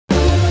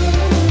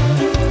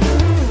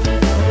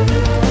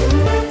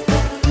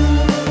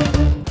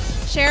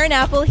Sharon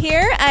Apple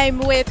here. I'm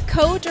with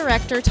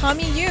co-director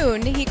Tommy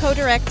Yune. He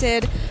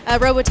co-directed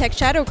Robotech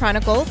Shadow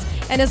Chronicles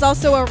and is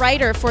also a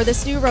writer for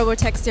this new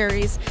Robotech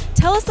series.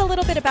 Tell us a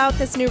little bit about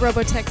this new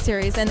Robotech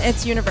series and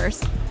its universe.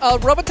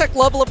 Robotech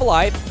Love Live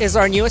Alive is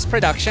our newest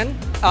production.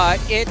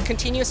 It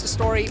continues the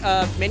story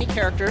of many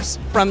characters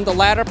from the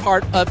latter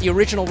part of the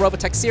original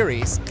Robotech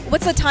series.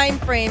 What's the time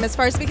frame as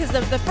far as, because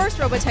the first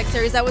Robotech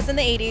series that was in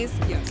the 80s,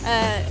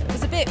 yes. It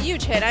was a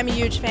huge hit. I'm a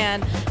huge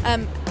fan.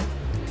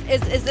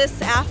 Is this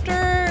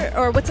after,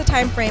 or what's the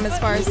time frame as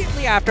far as?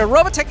 Immediately after.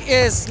 Robotech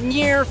is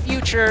near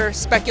future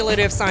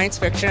speculative science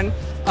fiction.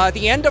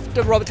 The end of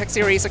the Robotech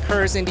series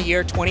occurs in the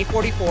year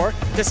 2044.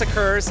 This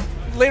occurs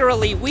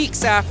literally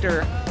weeks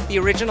after the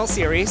original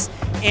series,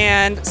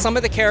 and some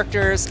of the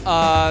characters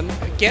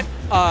get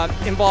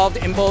involved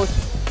in both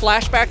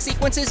flashback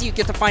sequences. You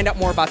get to find out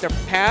more about their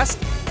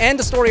past, and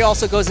the story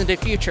also goes into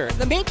the future.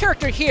 The main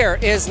character here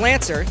is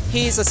Lancer.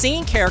 He's a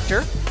singing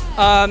character.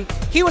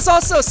 He was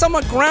also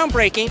somewhat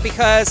groundbreaking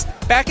because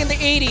back in the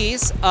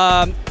 80s,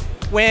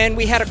 when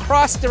we had a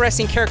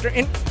cross-dressing character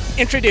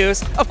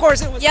introduced, of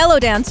course it was Yellow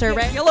Dancer,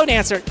 right? Yellow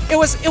Dancer. It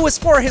was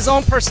for his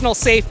own personal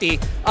safety.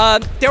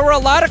 There were a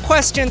lot of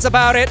questions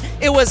about it.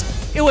 It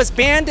was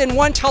banned in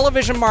one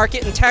television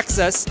market in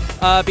Texas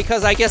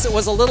because I guess it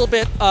was a little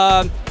bit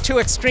too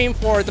extreme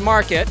for the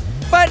market.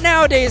 But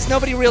nowadays,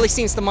 nobody really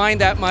seems to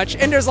mind that much,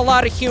 and there's a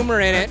lot of humor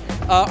in it.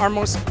 Our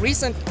most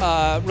recent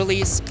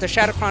release, The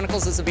Shadow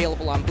Chronicles, is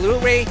available on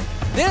Blu-ray.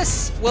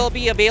 This will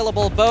be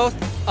available both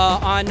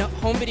on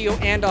home video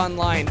and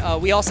online.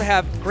 We also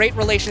have great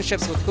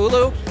relationships with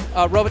Hulu.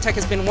 Robotech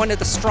has been one of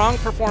the strong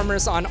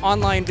performers on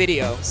online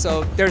video,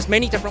 so there's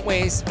many different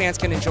ways fans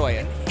can enjoy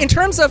it. In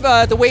terms of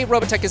the way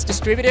Robotech is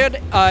distributed,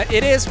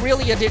 it is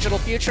really a digital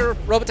future.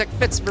 Robotech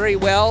fits very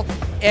well,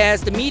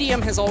 as the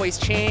medium has always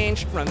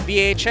changed from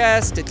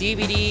VHS to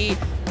DVD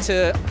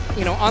to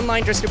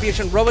online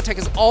distribution. Robotech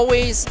has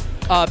always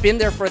been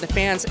there for the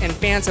fans, and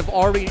fans have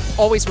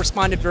always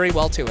responded very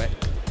well to it.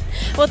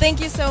 Well, thank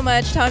you so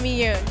much, Tommy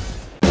Yune.